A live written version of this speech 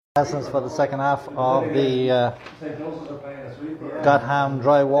Lessons for the second half of the Gotham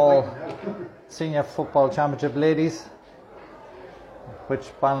Drywall Senior Football Championship Ladies, which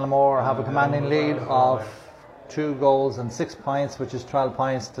Ballinamore have a commanding lead of 2 goals and 6 points, which is 12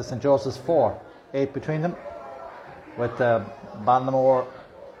 points to St. Joseph's 4, 8 between them. With Ballinamore,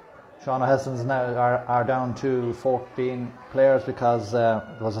 Shauna Hessens now are down to 14 players because there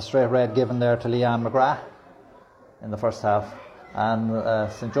was a straight red given there to Leanne McGrath in the first half.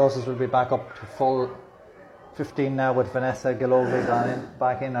 And St. Joseph's will be back up to full 15 now, with Vanessa Gilogli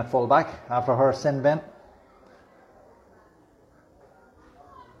back in at full back after her sin bin.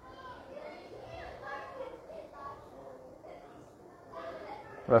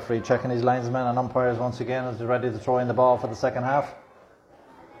 Referee checking his linesmen and umpires once again as they're ready to throw in the ball for the second half.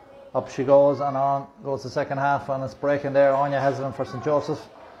 Up she goes, and on goes the second half, and it's breaking there. Anya Hesland for St. Joseph's.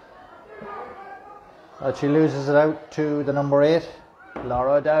 She loses it out to the number 8,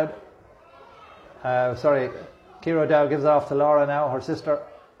 Laura O'Dowd. Kira O'Dowd gives it off to Laura now, her sister.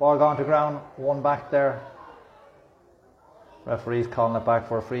 Ball gone to ground, one back there. Referee's calling it back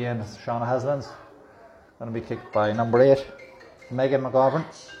for a free in. Shauna Haslands. Going to be kicked by number 8, Megan McGovern.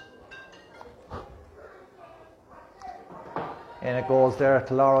 In it goes there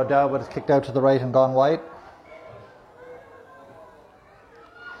to Laura O'Dowd, but it's kicked out to the right and gone wide.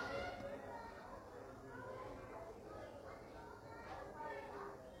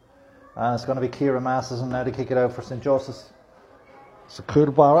 And it's going to be Kira Masterson now to kick it out for St. Joseph's.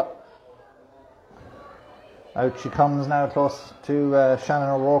 Sakudabara. Out she comes now, close to Shannon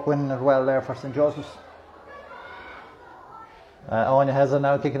O'Rourke winning it well there for St. Joseph's. Anya Hezza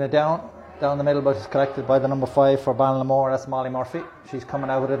now kicking it down the middle, but it's collected by the number 5 for Ballinamore. That's Molly Murphy. She's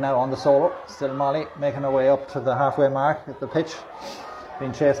coming out with it now on the solo. Still Molly making her way up to the halfway mark at the pitch.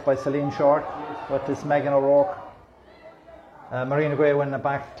 Being chased by Celine Short, but this Megan O'Rourke. Marina Gray winning it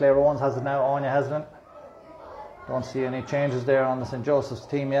back. Claire Owens has it now. Anya Hesland. Don't see any changes there on the St. Joseph's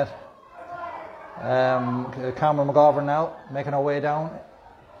team yet. Cameron McGovern now making her way down.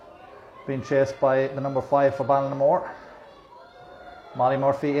 Being chased by the number 5 for Ballinamore. Molly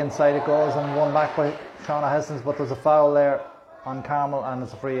Murphy inside it goes, and won back by Shauna Hessens, but there's a foul there on Carmel, and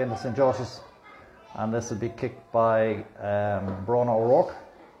it's a free into St. Joseph's. And this will be kicked by Brona O'Rourke.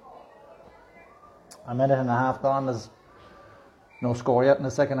 A minute and a half gone. There's no score yet in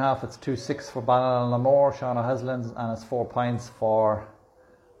the second half. It's 2-6 for Ballinamore, Shauna Heslands, and it's 4 points for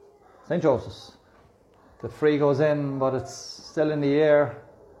St. Joseph's. The free goes in, but it's still in the air,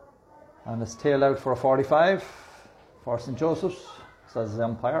 and it's tailed out for a 45 for St. Joseph's, says the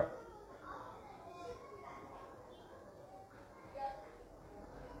umpire.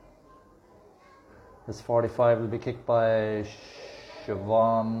 This 45 will be kicked by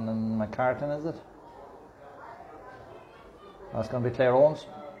Siobhan McCartan, is it? That's going to be Claire Owens.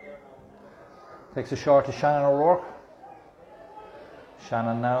 Takes a short to Shannon O'Rourke.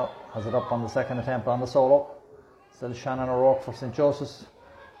 Shannon now has it up on the second attempt on the solo. Still Shannon O'Rourke for St. Joseph's.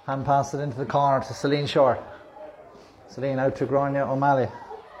 Hand passed it into the corner to Celine Short. Celine out to Grania O'Malley.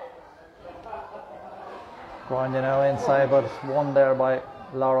 Grania now inside, but won there by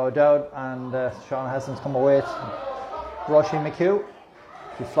Laura O'Dowd, and Shauna Hessen's come away to Roisin McHugh.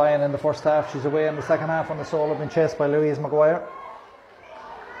 She's flying in the first half. She's away in the second half on the solo, been chased by Louise Maguire.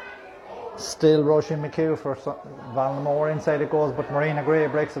 Still Roisin McHugh for Ballinamore. Inside it goes, but Marina Gray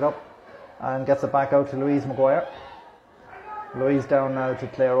breaks it up and gets it back out to Louise Maguire. Louise down now to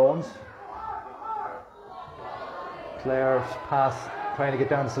Claire Owens. Claire's pass trying to get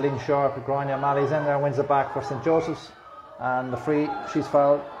down to Celine Sharp. Grania O'Malley's in there, wins it back for St. Joseph's. And the free, she's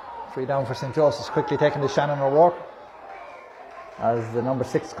fouled. Free down for St. Joseph's, quickly taken to Shannon O'Rourke, as the number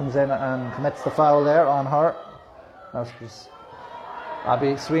 6 comes in and commits the foul there on her. Now it's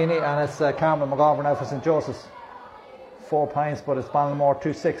Abby Sweeney, and it's Cameron McGovern now for St. Joseph's. 4 points, but it's Ballinamore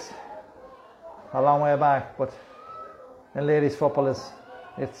 2-6. A long way back, but in ladies football it's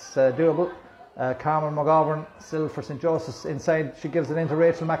doable. Cameron McGovern still for St. Joseph's. Inside she gives it into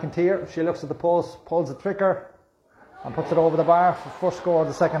Rachel McIntyre. She looks at the post, pulls the trigger and puts it over the bar. First score of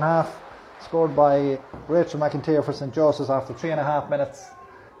the second half, scored by Rachel McIntyre for St. Joseph's after 3.5 minutes.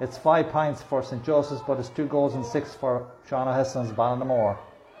 It's 5 points for St. Joseph's, but it's 2 goals and 6 for Shauna Heston's Ballinamore.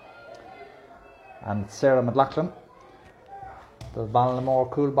 And Sarah McLaughlin, the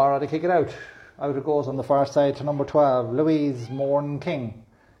Ballinamore Coolbarra, to kick it out. Out it goes on the far side to number 12, Louise Moran King.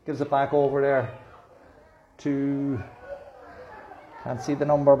 Gives it back over there to, can't see the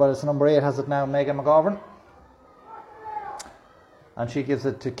number, but it's number 8 has it now, Megan McGovern. And she gives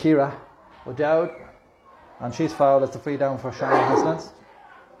it to Kira O'Dowd, and she's fouled. It's a free down for Shauna Heslands.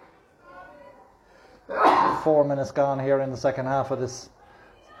 4 minutes gone here in the second half of this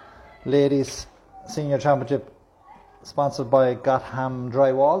Ladies Senior Championship sponsored by Gotham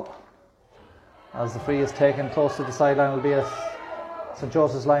Drywall. As the free is taken close to the sideline, will be a St.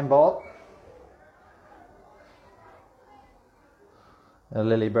 Joseph's line ball.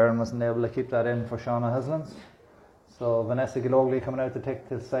 Lily Byrne wasn't able to keep that in for Shauna Haslands. So Vanessa Gilogly coming out to take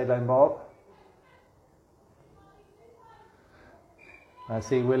the sideline ball. I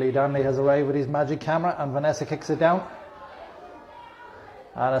see Willie Donnelly has arrived with his magic camera, and Vanessa kicks it down.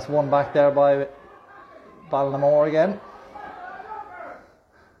 And it's won back there by Ballinamore again.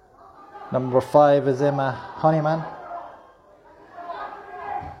 Number 5 is Emma Honeyman.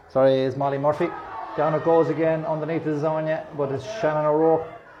 Sorry, is Molly Murphy. Down it goes again underneath the Zonia, but it's Shannon O'Rourke,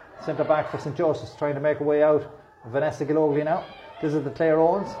 centre back for St. Joseph's, trying to make her way out. Vanessa Gilogly now. This is the Claire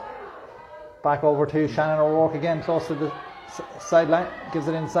Owens. Back over to Shannon O'Rourke again, close to the sideline. Gives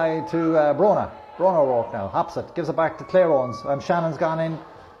it inside to Brona O'Rourke now. Hops it, gives it back to Claire Owens. And Shannon's gone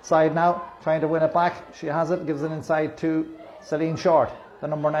inside now, trying to win it back. She has it, gives it inside to Celine Short, the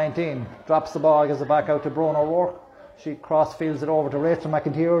number 19. Drops the ball, gives it back out to Brona O'Rourke. She cross-fields it over to Rachel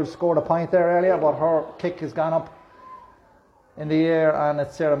McIntyre, who scored a point there earlier, but her kick has gone up in the air, and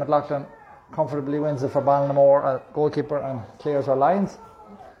it's Sarah McLaughlin comfortably wins it for Ballinamore, goalkeeper, and clears her lines.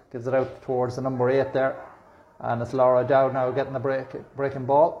 Gives it out towards the number 8 there, and it's Laura Dowd now getting the breaking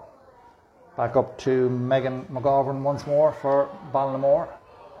ball. Back up to Megan McGovern once more for Ballinamore,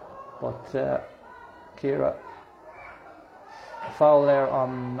 but Ciara, foul there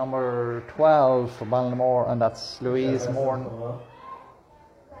on number 12 for Ballinamore, and that's Louise Moran.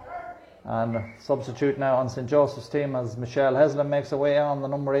 And substitute now on St. Joseph's team as Michelle Heslin makes her way on, the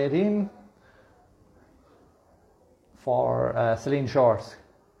number 18 for Celine Short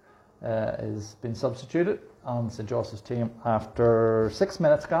is been substituted on St. Joseph's team after 6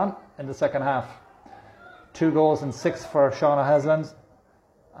 minutes gone in the second half. 2 goals and 6 for Shauna Haslands,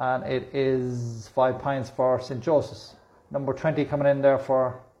 and it is 5 points for St. Joseph's. Number 20 coming in there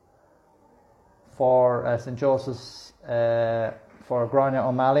for St. Joseph's for Grania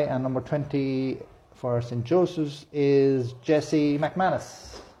O'Malley, and number 20 for St. Joseph's is Jessie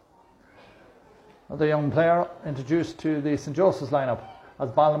McManus. Another young player introduced to the St. Joseph's lineup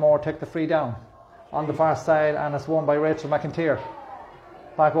as Ballinamore take the free down on the far side, and it's won by Rachel McIntyre.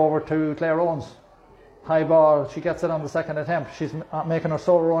 Back over to Claire Owens. High ball, she gets it on the second attempt. She's making her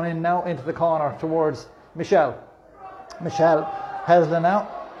solo run in now into the corner towards Michelle Heslin now.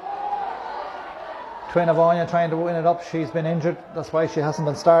 Twin of Anya trying to win it up. She's been injured, that's why she hasn't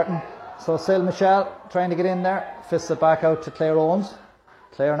been starting. So still Michelle trying to get in there, fists it back out to Claire Owens.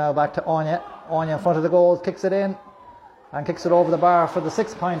 Claire now back to Anya in front of the goal, kicks it in and kicks it over the bar for the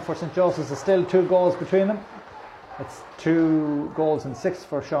 6th point for St. Joseph's. There's still 2 goals between them. It's 2 goals and 6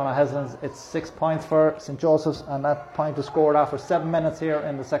 for Shauna Haslands. It's 6 points for St. Joseph's, and that point was scored after 7 minutes here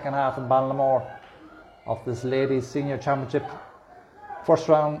in the second half in Ballinamore of this Ladies Senior Championship first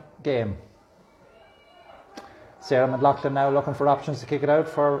round game. Sarah McLaughlin now looking for options to kick it out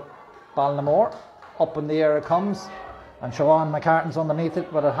for Ballinamore. Up in the air it comes, and Siobhan McCartan's underneath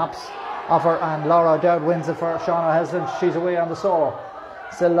it, but it hops off her, and Laura O'Dowd wins it for Shauna Haslands. She's away on the solo.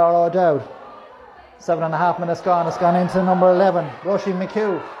 Still Laura O'Dowd. 7.5 minutes gone. It's gone into number 11, Roisin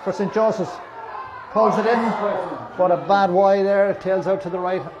McHugh for St. Joseph's. Pulls it in, but a bad wide there. It tails out to the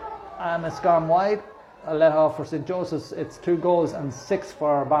right, and it's gone wide. A let off for St. Joseph's. It's 2 goals and 6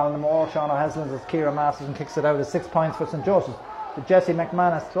 for Ballinamore. Shauna Haslands as Ciara Masterson kicks it out. It's 6 points for St. Joseph's. To Jessie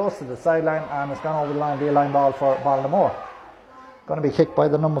McManus close to the sideline, and it's gone over the line, be a line ball for Ballinamore. Going to be kicked by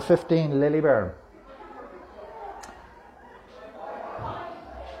the number 15, Lily Byrne.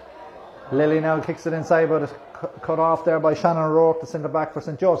 Lily now kicks it inside, but it's cut off there by Shannon O'Rourke, the centre back for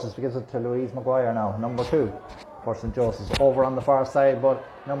St. Joseph's. Gives it to Louise Maguire now, number 2 for St. Joseph's, over on the far side, but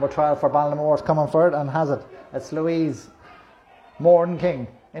number 12 for Ballinamore is coming for it and has it. It's Louise Moran King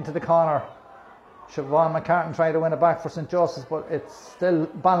into the corner. Siobhan McCartan tried to win it back for St. Joseph's, but it's still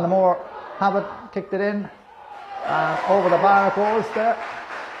Ballinamore have it, kicked it in, and over the bar it goes there.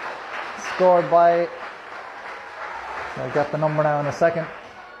 Scored by, I'll get the number now in a second,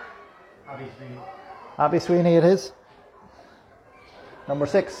 Abby Sweeney it is. Number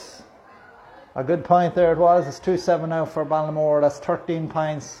 6. A good point there it was. It's 2-7 now for Ballinamore. That's 13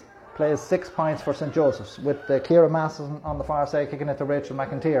 points. Plays 6 points for St. Joseph's, with Ciara Masterson on the far side kicking it to Rachel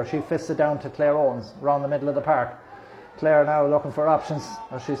McIntyre. She fists it down to Claire Owens around the middle of the park. Claire now looking for options.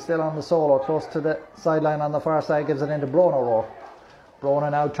 She's still on the solo, close to the sideline on the far side. Gives it into Brona O'Rourke.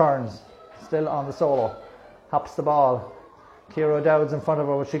 Brona now turns, still on the solo. Hops the ball. Ciara Dowd's in front of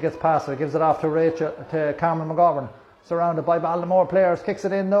her, but she gets past her. Gives it off to Carmen McGovern. Surrounded by Ballinamore players. Kicks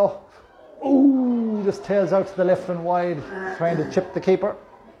it in though. Ooh, just tails out to the left and wide, trying to chip the keeper.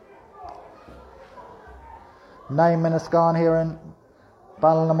 9 minutes gone here in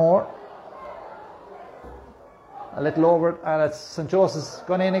Ballinamore. A little over it, and it's St. Joseph's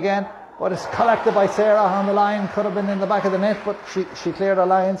gone in again, but it's collected by Sarah on the line. Could have been in the back of the net, but she cleared her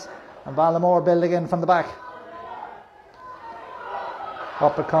lines, and Ballinamore build again from the back.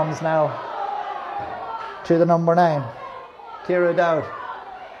 Up it comes now to the number 9, Ciara Dowd.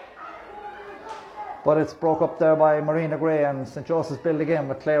 But it's broke up there by Marina Gray, and St. Joseph's build again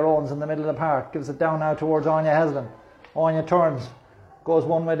with Claire Owens in the middle of the park. Gives it down now towards Anya Heslin. Anya turns, goes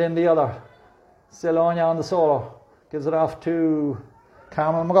one way then the other. Still Anya on the solo. Gives it off to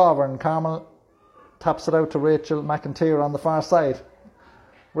Carmel McGovern. Carmel taps it out to Rachel McIntyre on the far side.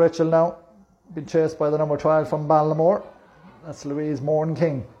 Rachel now being chased by the number 12 from Ballinamore. That's Louise Moran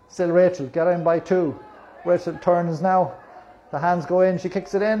King. Still Rachel, get in by 2. Rachel turns now. The hands go in, she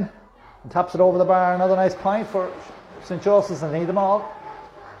kicks it in and taps it over the bar. Another nice point for St. Joseph's, and need them all.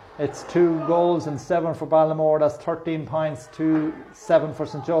 It's 2 goals and 7 for Ballinamore. That's 13 points to 7 for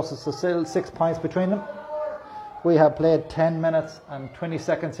St. Joseph's. So still 6 points between them. We have played 10 minutes and 20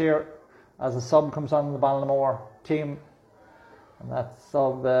 seconds here as a sub comes on the Ballinamore team. And that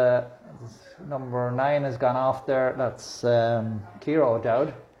sub, number 9 has gone off there. That's Ciara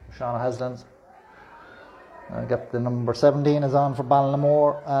Dowd, Shauna Haslands. I got the number 17 is on for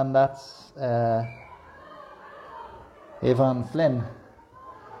Ballinamore, and that's Yvonne Flynn.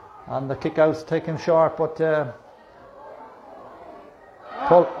 And the kick-out's taken short, but a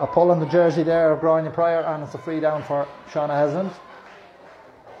pull on the jersey there of Grania Pryor, and it's a free down for Shauna Haslands.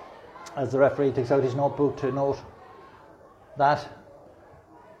 As the referee takes out his notebook to note that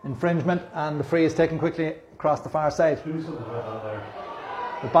infringement, and the free is taken quickly across the far side.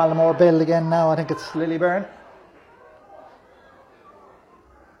 The Ballinamore build again now. I think it's Lily Byrne.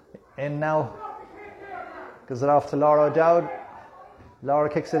 In now. Gives it off to Laura Dowd. Laura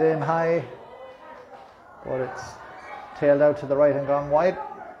kicks it in high, but it's tailed out to the right and gone wide.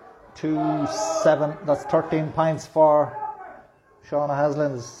 2-7. That's 13 points for Shauna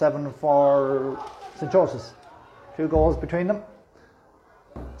Haslands, 7 for St. Joseph's. 2 goals between them.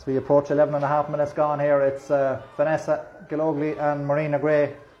 As we approach 11.5 minutes gone here, it's Vanessa Gillogly and Marina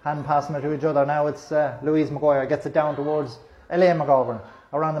Gray hand passing it to each other. Now it's Louise McGuire gets it down towards Elaine McGovern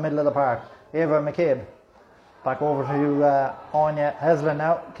around the middle of the park. Eva McCabe back over to Anya Heslin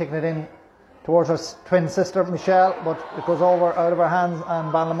now, kicking it in towards her twin sister Michelle, but it goes over out of her hands,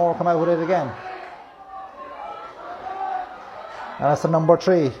 and Ballinamore come out with it again. And that's the number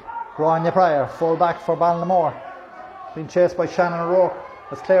 3, Grania Pryor, full back for Ballinamore, being chased by Shannon O'Rourke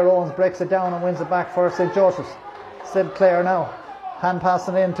as Claire Owens breaks it down and wins it back for St. Joseph's. Still Claire now, hand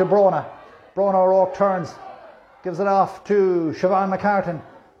passing in to Brona. Brona O'Rourke turns, gives it off to Siobhan McCartan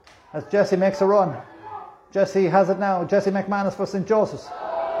as Jessie makes a run. Jessie has it now, Jessie McManus for St. Joseph's,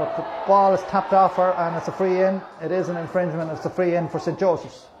 but the ball is tapped off her and it's a free in. It is an infringement, it's a free in for St.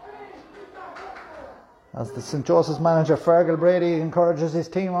 Joseph's. As the St. Joseph's manager Fergal Brady encourages his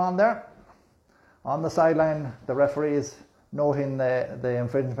team on there. On the sideline, the referee is noting the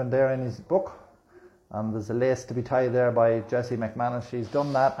infringement there in his book, and there's a lace to be tied there by Jessie McManus. She's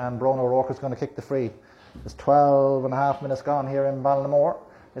done that, and Brona O'Rourke is going to kick the free. There's 12.5 minutes gone here in Ballinamore.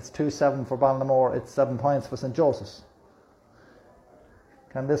 It's 2-7 for Ballinamore. It's 7 points for St. Joseph's.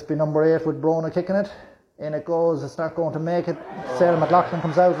 Can this be number 8 with Brona kicking it? In it goes. It's not going to make it. Sarah McLaughlin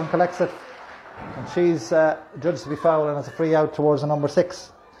comes out and collects it, and she's judged to be foul, and it's a free out towards the number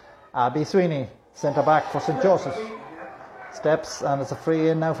 6. Abby Sweeney, centre back for St. Joseph's. Steps, and it's a free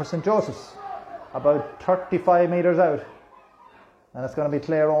in now for St. Joseph's. About 35 metres out. And it's going to be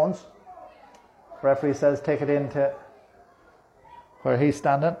Claire Owens. Referee says take it into where he's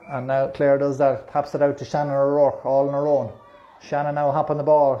standing, and now Claire does that, taps it out to Shannon O'Rourke, all on her own. Shannon now hopping the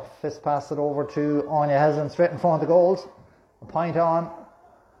ball, fist pass it over to Anya Heslin, straight in front of the goals. A point on,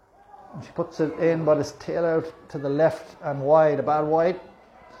 and she puts it in, but it's tail out to the left and wide, a bad wide.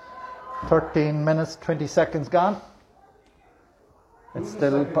 13 minutes, 20 seconds gone. It's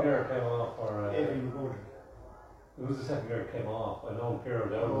still. Who was the second girl came off? I know Ciara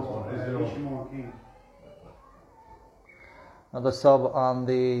Dowd was one. Another sub on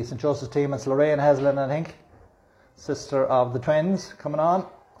the St. Joseph's team, it's Lorraine Heslin, I think, sister of the twins, coming on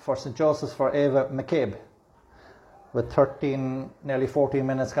for St. Joseph's for Eva McCabe, with 13, nearly 14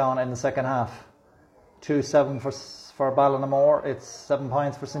 minutes gone in the second half. 2-7 for Ballinamore. It's 7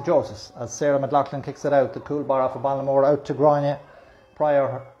 points for St. Joseph's as Sarah McLaughlin kicks it out. The cool bar off of Ballinamore out to Grania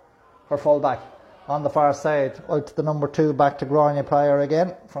Pryor, her full back. On the far side, out to the number 2, back to Grania Pryor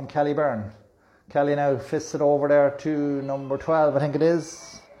again from Kelly Byrne. Kelly now fists it over there to number 12, I think it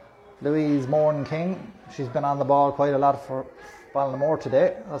is, Louise Moran King. She's been on the ball quite a lot for Ballinamore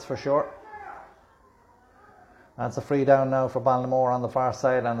today, that's for sure. That's a free down now for Ballinamore on the far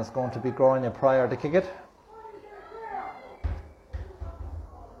side, and it's going to be Groyne Pryor to kick it.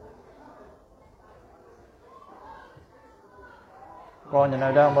 Groyne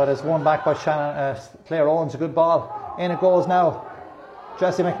now down, but it's won back by Claire Owens. A good ball. In it goes now.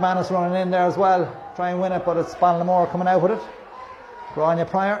 Jessie McManus running in there as well. Try and win it, but it's Ballinamore coming out with it. Groyne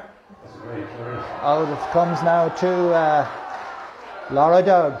Pryor. Out it comes now to Laura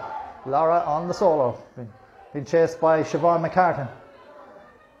Dowd. Laura on the solo. Being chased by Siobhan McCartan.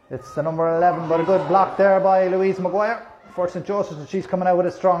 It's the number 11, but a good block there by Louise Maguire for St. Joseph's, and she's coming out with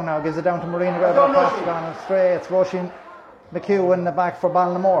it strong now. Gives it down to Marina Greville. Pass gone astray. It's Roisin McHugh in the back for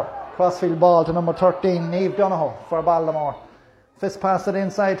Ballinamore. Crossfield ball to number 13, Iive Donohoe for Ballinamore. Fist pass it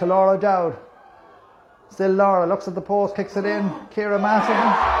inside to Laura Dowd. Still Laura looks at the post, kicks it in. Ciara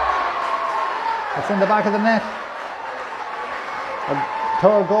Masterson. It's in the back of the net. A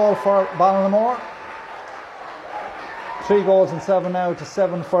third goal for Ballinamore. 3 goals and 7 now to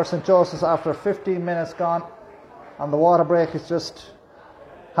 7 for St. Joseph's after 15 minutes gone. And the water break is just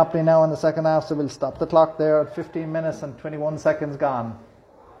happening now in the second half, so we'll stop the clock there at 15 minutes and 21 seconds gone.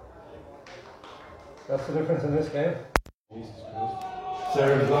 That's the difference in this game.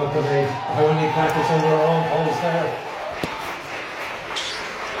 Sarah's going to be how many practice on her own post there.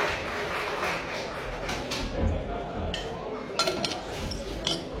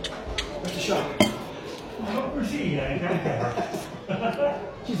 Where's the shot? Where's she?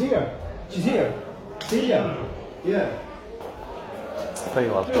 She's here. She's here. See ya. Yeah. Very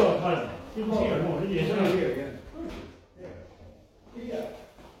well.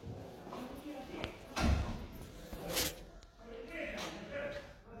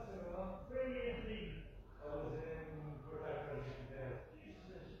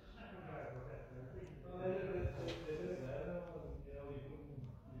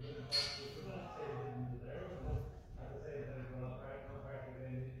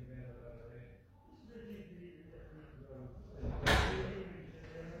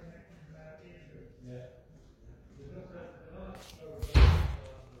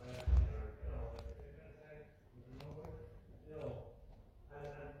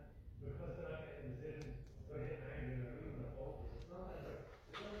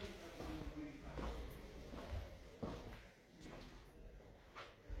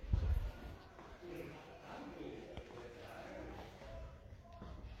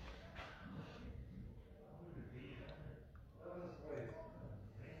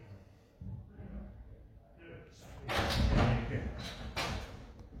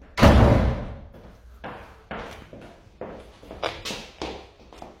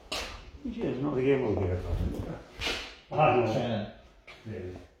 It's not the game over here.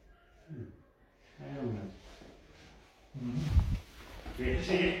 Great to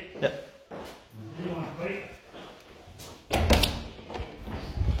see you. Yeah. You want to play?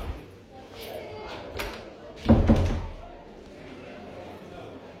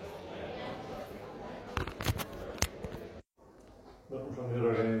 Nothing from the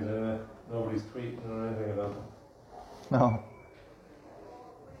other games anyway. Nobody's tweeting or anything about them. No.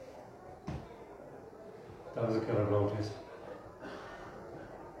 That was a killer blow, please.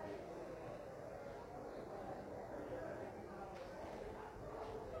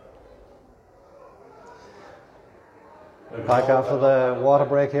 Back after the water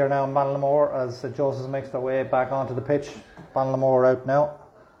break here now in Ballinamore as St. Joseph's makes their way back onto the pitch. Ballinamore out now.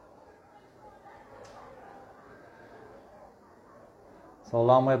 So a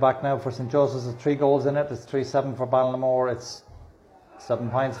long way back now for St. Joseph's. There's 3 goals in it. It's 3-7 for Ballinamore. It's 7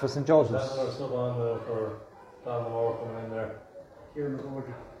 points for St. Joseph's. That's another sub on for Ballinamore coming in there. Here in the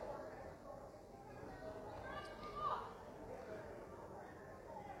border.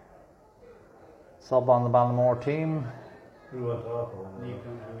 Sub on the Ballinamore team. Who went off?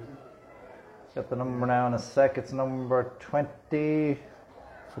 Get the number now in a sec. It's number 20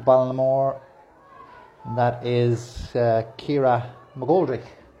 for Ballinamore. And that is Ciara McGoldrick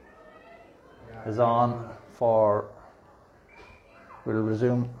is on for. We'll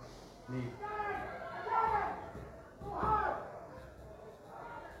resume.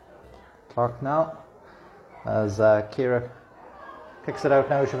 Clock now as Ciara kicks it out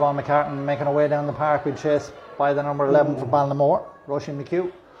now. Siobhan McCartan making her way down the park. We'll chase by the number 11 for Ballinamore. Roisin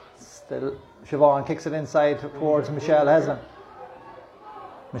McHugh. Still Siobhan kicks it inside towards Michelle Heslin.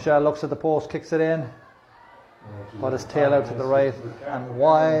 Michelle looks at the post, kicks it in. But his tail out to the right and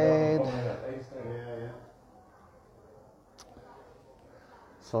wide.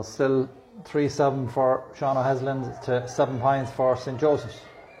 So still 3-7 for Sean O'Heslin to 7 points for St. Joseph's.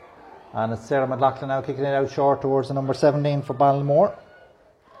 And it's Sarah McLaughlin now kicking it out short towards the number 17 for Ballinamore.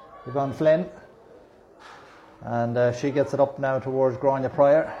 Yvonne Flynn. And she gets it up now towards Grania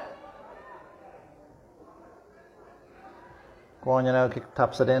Pryor. Grania now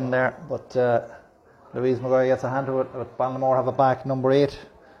taps it in there, but Louise Maguire gets a hand to it. But Ballinamore have it back, number 8,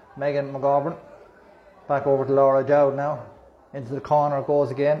 Megan McGovern. Back over to Laura Dowd now. Into the corner it goes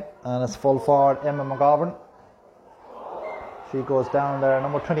again, and it's full forward Emma McGovern. She goes down there,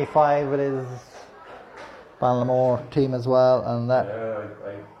 number 25 it is. Ballinamore team as well, and that. Yeah,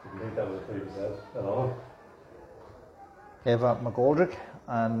 I didn't think that was a 3% at all. Eva McGoldrick,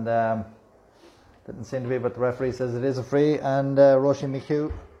 and didn't seem to be, but the referee says it is a free, and Roisin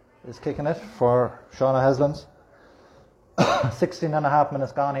McHugh is kicking it for Shauna Heslands. 16 and a half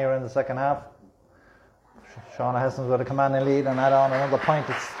minutes gone here in the second half. Shauna Heslands with a commanding lead, and add on another point.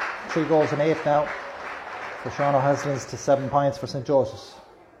 It's 3 goals and 8 now for Shauna Heslands to 7 points for St. Joseph's.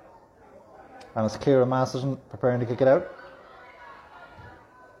 And it's Ciara Masterson preparing to kick it out.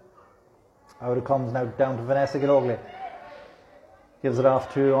 Out it comes now down to Vanessa Gillogley. Gives it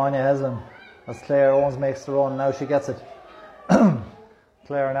off to Anya Heslan as Claire Owens makes the run. Now she gets it.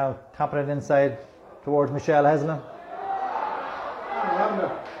 Claire now tapping it inside towards Michelle Heslan.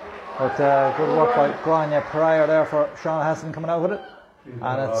 But good work by Grania Pryor there for Shauna Heslan coming out with it.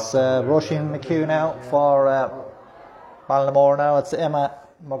 And it's Roisin McHugh now for Ballinamore now. It's Emma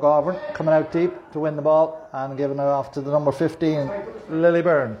McGovern coming out deep to win the ball and giving it off to the number 15, Lily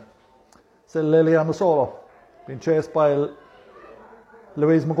Byrne. Still Lily on the solo. Being chased by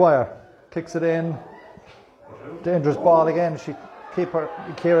Louise Maguire. Kicks it in. Dangerous ball again.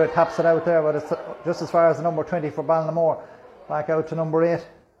 Ciara taps it out there, but it's just as far as the number 20 for Ballinamore. Back out to number 8.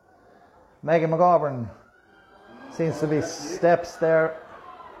 Megan McGovern. Seems to be steps there.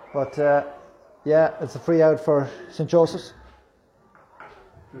 But yeah, it's a free out for St. Joseph's.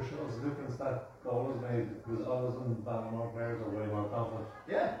 Just shows the difference that goal was made, because all of them Ballinamore players are way more confident.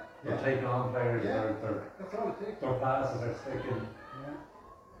 Yeah. They're taking on players, Yeah. That's all it takes. Their passes are sticking.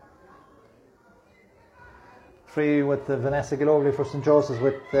 Free with the Vanessa Gillogley for St. Joseph's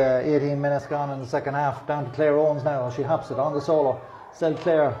with 18 minutes gone in the second half. Down to Claire Owens now. She hops it on the solo. Still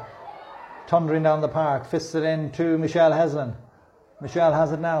Claire thundering down the park. Fists it in to Michelle Heslan. Michelle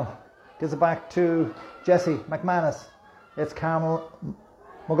has it now. Gives it back to Jessie McManus. It's Carmel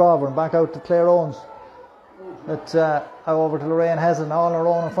McGovern. Back out to Claire Owens. It's over to Lorraine Heslan. All on her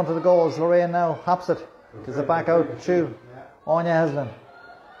own in front of the goals. Lorraine now hops it. Gives it back out to Anya Heslan.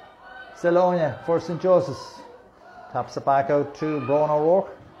 Still Anya for St. Joseph's. Taps it back out to Brona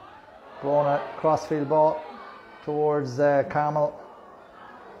O'Rourke. Brona crossfield ball towards Carmel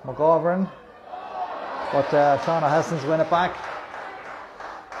McGovern. But Shauna Heslands win it back.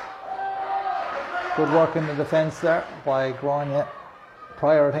 Good work in the defence there by Grania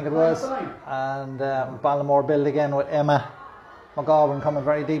Pryor, I think it was. And Ballinamore build again with Emma McGovern coming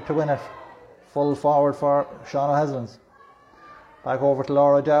very deep to win it. Full forward for Shauna Heslands. Back over to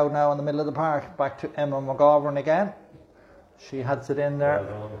Laura Dowd now in the middle of the park. Back to Emma McGovern again. She heads it in there.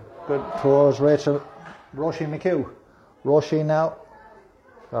 Good towards Roisin McHugh. Roisin now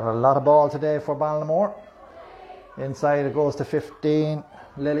got a lot of ball today for Ballinamore. Inside it goes to 15,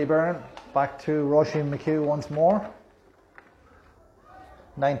 Lily Byrne. Back to Roisin McHugh once more.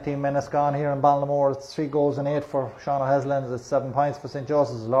 19 minutes gone here in Ballinamore. It's 3 goals and 8 for Shauna Heslands. It's 7 points for St.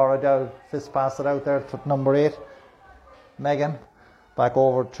 Joseph's. Laura Dowd fist passed it out there to number 8, Megan. Back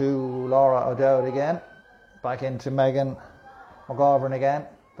over to Laura O'Dowd again. Back into Megan McGovern again.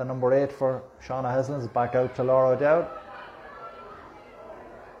 The number 8 for Shauna Heslands. Back out to Laura O'Dowd.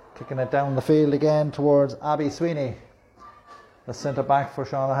 Kicking it down the field again towards Abby Sweeney, the centre back for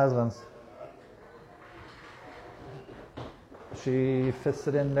Shauna Heslands. She fits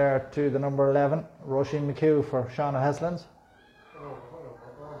it in there to the number 11, Roisin McHugh for Shauna Heslands.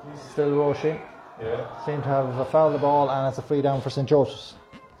 Still Roisin. Yeah. Seem to have fouled the ball, and it's a free down for St. Joseph's.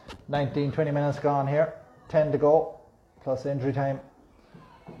 19-20 minutes gone here. 10 to go, plus injury time.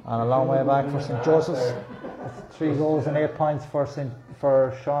 And a long way back for St. Joseph's. It's 3 goals and 8 points for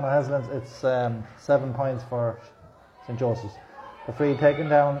Shauna Heslands. It's 7 points for St. Joseph's. The free taken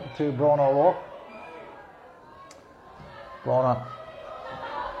down to Brona O'Rourke. Brona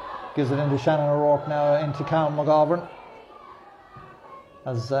gives it into Shannon O'Rourke now, into Colm McGovern.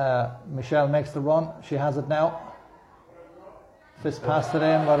 As Michelle makes the run, she has it now. Fist passed it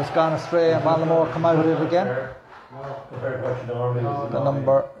in, but it's gone astray, and Ballinamore come out of it again. The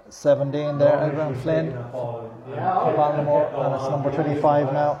number 17 there, Evan Flynn for Ballinamore, and it's number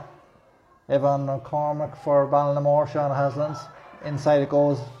 25 now, Evan McCormick for Ballinamore. Shauna Heslands. Inside it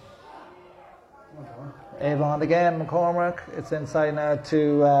goes. Avon again, McCormick. It's inside now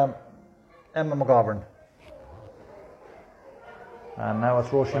to Emma McGovern. And now it's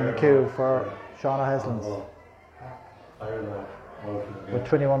Roisin McHugh for Shauna Heslands. higher than Roisin. with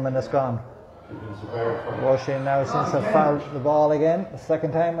 21 minutes gone. She's been superb for Roisin now seems to have fouled the ball again. The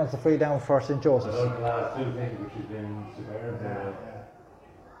second time it's a free down for St. I Joseph's. don't the last two things, but she's been superb.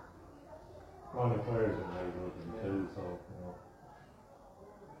 One of the players in very good too, so you know.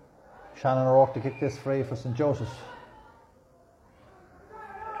 Shannon O'Rourke to kick this free for St. Joseph's.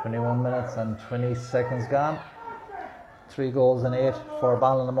 21 minutes and 20 seconds gone. 3 goals and 8 for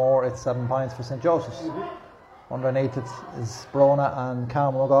Ballinamore. It's 7 points for St. Joseph's. Underneath it is Brona and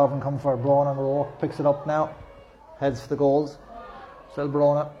Colm McGovern come for Brona. O'Rourke picks it up now. Heads for the goals. Still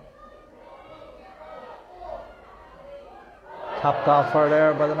Brona. Tapped off her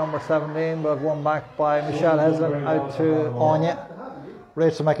there by the number 17, but won back by Michelle Heslin out to Anya.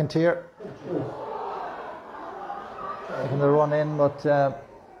 Rachel McIntyre taking the run in, but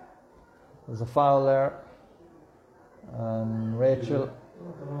there's a foul there. And Rachel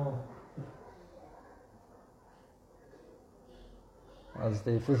as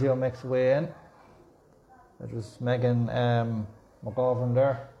the physio makes way in. It was Megan McGovern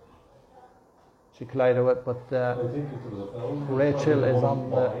there. She collided with, but Rachel is on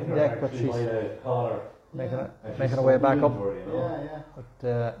the deck, but she's making her way back up. But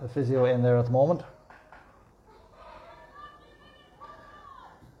the physio in there at the moment.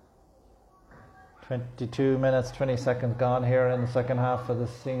 .22 minutes, 20 seconds gone here in the second half of the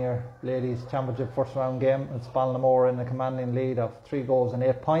Senior Ladies Championship first round game. It's Ballinamore in a commanding lead of 3 goals and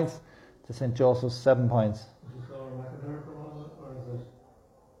 8 points to St. Joseph's 7 points.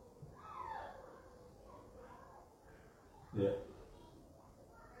 Yeah.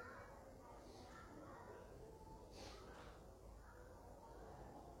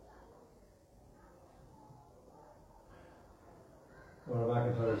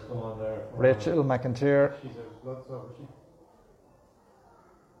 McIntyre's come on there. Rachel McIntyre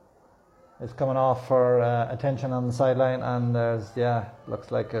is coming off for attention on the sideline, and there's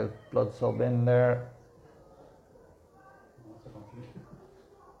looks like a blood sub in there.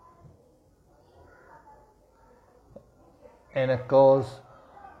 In it goes.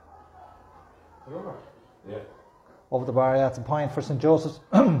 Yeah. Over the bar, it's a point for St. Joseph's.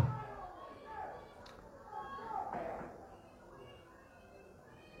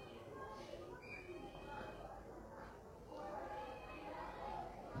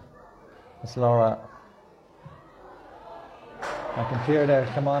 It's Laura McIntyre there.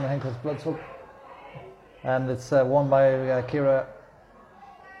 Come on, I think it's blood sub. And it's won by Kira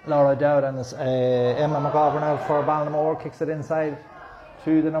Laura Dowd, and it's Emma McGovern out for Ballinamore. Kicks it inside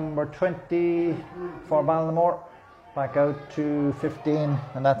to the number 20 for Ballinamore. Back out to 15,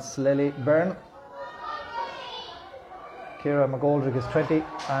 and that's Lily Byrne. Kira McGoldrick is 20,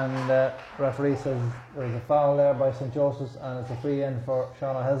 and the referee says there's a foul there by St. Joseph's, and it's a free in for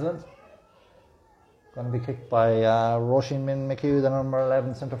Shauna Hesland. Going to be kicked by Roisin Min McHugh, the number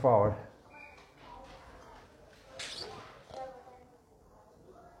 11 centre forward.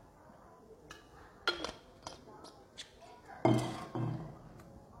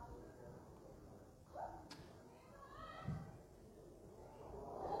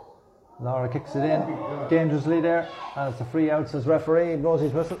 Laura kicks it in dangerously there, and it's a free out, says referee. He blows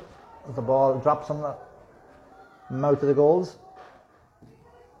his whistle as the ball drops on the mouth of the goals.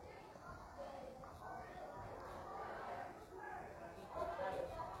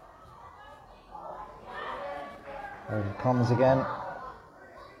 There it comes again.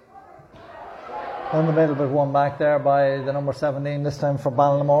 In the middle, but one back there by the number 17, this time for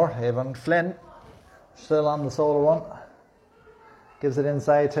Ballinamore, Avon Flynn. Still on the solo run. Gives it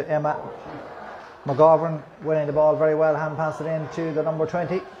inside to Emma McGovern, winning the ball very well, hand pass it in to the number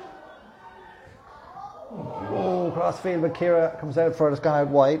 20. Oh, cross field, but Kira comes out for it, it's gone out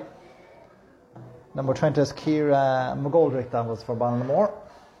wide. Number 20 is Kira McGoldrick, that was for Ballinamore.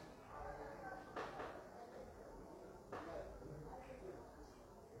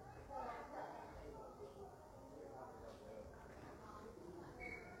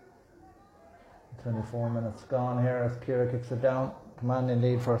 .24 minutes gone here as Kira kicks it down. Commanding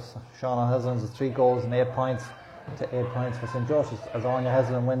lead for Shauna Heslin is 3 goals and 8 points to 8 points for St. Joseph's, as Anya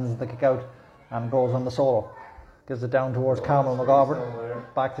Heslin wins the kick out and goes on the solo. Gives it down towards Colm McGovern.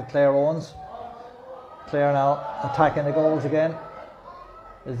 Back to Claire Owens. Claire now attacking the goals again.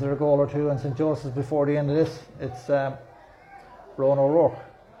 Is there a goal or two in St. Joseph's before the end of this? It's Rowan O'Rourke.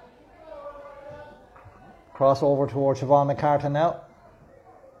 Cross over towards Siobhan McCartan now.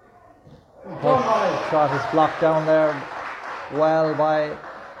 Shot is blocked down there well by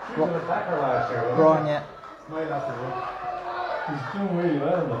Bronya. He's doing really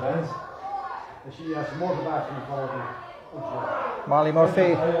well in the defence. She has more to back from forward. Molly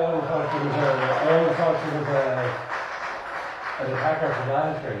Murphy. I always thought she was An attacker's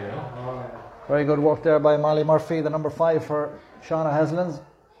advantage here, you know. Oh, yeah. Very good work there by Molly Murphy, the number 5 for Shauna Heslins,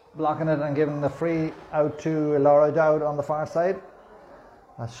 blocking it and giving the free out to Laura Dowd on the far side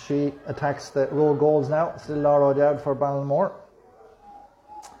as she attacks the road goals now. Still Laura Dowd for Ballinamore.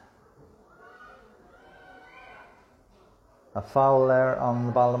 A foul there on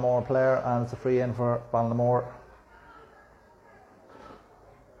the Ballinamore player, and it's a free in for Ballinamore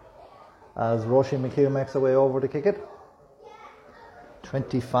as Roisin McHugh makes her way over to kick it.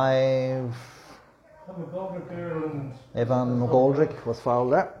 25. Evan McGoldrick was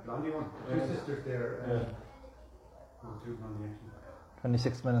fouled there. Blondie one. Two sisters there. Yeah. No, two blondie actually.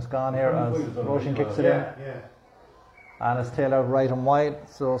 26 minutes gone here as Roisin kicks it in. Yeah. And it's tailed out right and wide,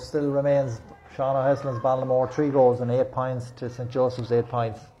 so still remains Shauna Heslin's Ballinamore 3 goals and 8 points to St Joseph's 8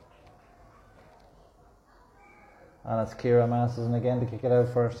 points. And it's Ciara Masterson again to kick it out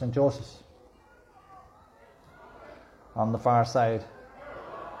for St Joseph's on the far side.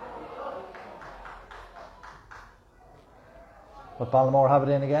 But Ballinamore have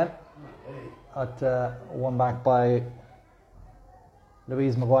it in again at one back by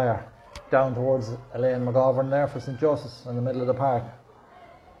Louise Maguire down towards Elaine McGovern there for St Joseph's in the middle of the park.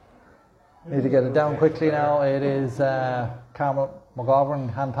 Need to get it down quickly now. It is Carmel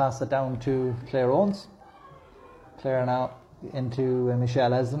McGovern hand pass it down to Claire Owens. Claire now into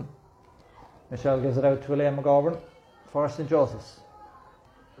Michelle Heslin. Michelle gives it out to Elaine McGovern for St Joseph's.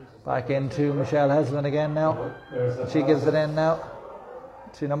 Back into Michelle Heslin again now. She gives it in now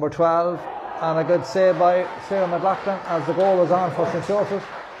to number 12, and a good save by Sarah McLaughlin as the goal was on for St Joseph's.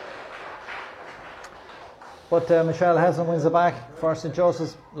 But Michelle Heslin wins it back for St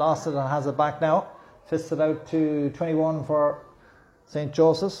Joseph's, lost it and has it back now. Fists it out to 21 for St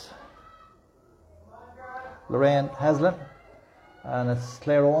Joseph's. Lorraine Heslin, and it's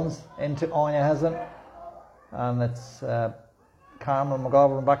Claire Owens into Anya Heslin, and it's Carmel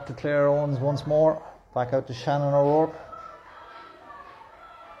McGovern back to Claire Owens once more, back out to Shannon O'Rourke,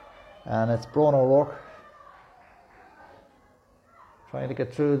 and it's Bron O'Rourke trying to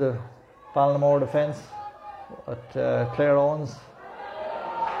get through the Ballinamore defence, but Claire Owens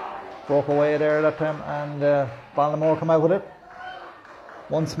broke away there that time, and Ballinamore come out with it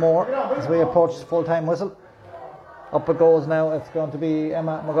once more as we approach the full-time whistle. Up it goes now. It's going to be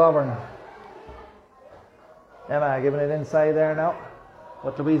Emma McGovern. Emma giving it inside there now,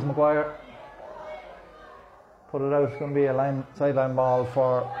 but Louise Maguire put it out. It's going to be a sideline ball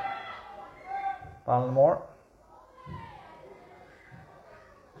for Ballinamore.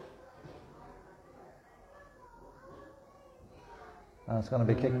 And it's going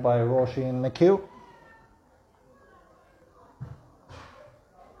to be kicked by Roisin McHugh.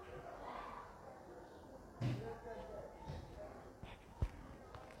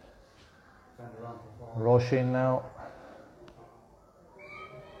 Roisin now.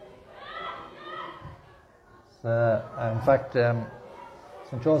 In fact,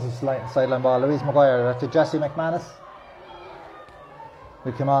 St Joseph's sideline ball. Louise Maguire to Jessie McManus.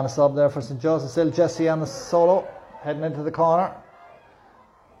 We came on a sub there for St Joseph's. Still Jessie on the solo, heading into the corner.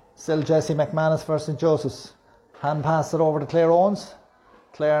 Still Jessie McManus for St Joseph's. Hand pass it over to Claire Owens.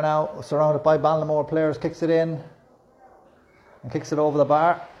 Claire now surrounded by Ballinamore players, kicks it in and kicks it over the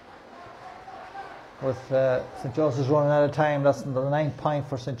bar. With St Joseph's running out of time, that's the 9th point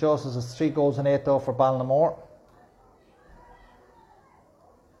for St Joseph's. It's 3 goals and 8 though for Ballinamore.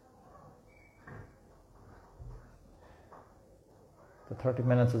 The 30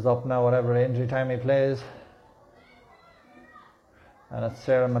 minutes is up now, whatever injury time he plays. And it's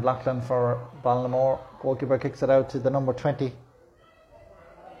Sarah McLaughlin for Ballinamore. Goalkeeper kicks it out to the number 20,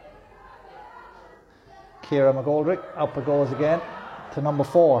 Ciara McGoldrick. Up it goes again to number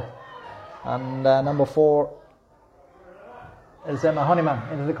 4. And number 4 is Emma Honeyman.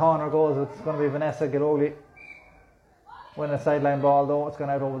 Into the corner goes. It's going to be Vanessa Gilogli. Win a sideline ball though. It's gone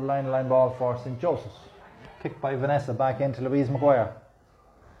out over the line ball for St Joseph's. Kicked by Vanessa back into Louise Maguire.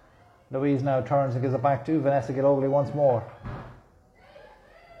 Louise now turns and gives it back to Vanessa Gilogli once more.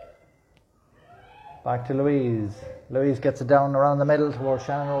 Back to Louise. Louise gets it down around the middle towards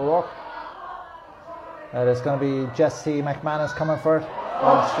Shannon O'Rourke. There's going to be Jessie McManus coming for it.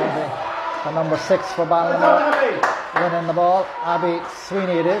 The number 6 for Ballinamore winning the ball. Abby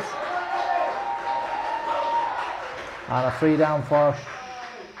Sweeney it is. And a free down for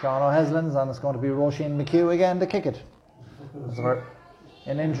Sean O'Heslins, and it's going to be Roisin McHugh again to kick it.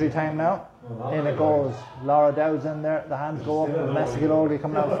 In injury time now. In it goes. Laura Dowd's in there. The hands go up. Vanessa Gilogli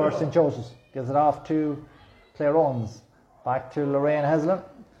coming out first. St Joseph's gives it off to Claire Owens. Back to Lorraine Heslin.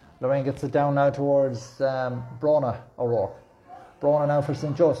 Lorraine gets it down now towards Brona O'Rourke. Brona now for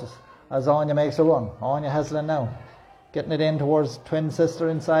St Joseph's as Anya makes a run. Anya Heslin now. getting it in towards twin sister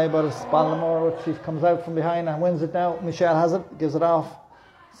inside, but it's Ballinamore, which she comes out from behind and wins it now. Michelle has it, gives it off.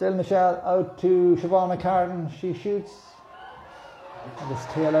 Still Michelle out to Siobhan McCartan. She shoots. And this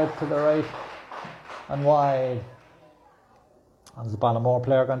tail out to the right and wide. And there's a Ballinamore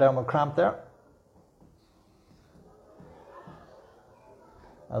player gone down with cramp there.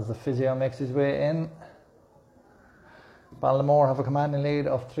 As the physio makes his way in. Ballinamore have a commanding lead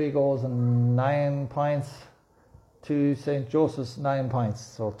of 3 goals and 9 points to St. Joseph's 9 points.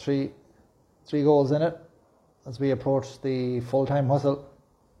 So three goals in it as we approach the full-time whistle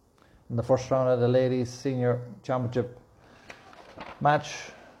in the first round of the Ladies Senior Championship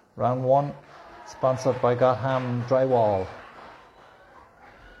match, round 1, sponsored by Gotham Drywall.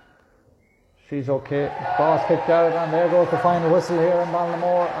 She's okay. Ball's kicked out, and there goes the final whistle here in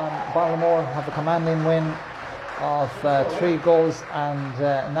Ballinamore. And Ballinamore have a commanding win of 3 goals and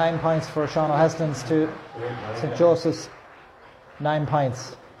 9 points for Sean O'Heslins to St. Joseph's 9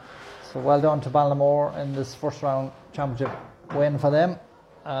 points. So well done to Ballinamore in this first round championship win for them.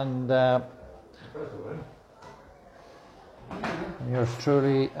 And yours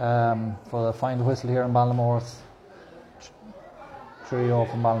truly for the final whistle here in Ballinamore. 3-0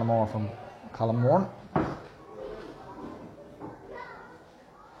 from Ballinamore from Colm Moran.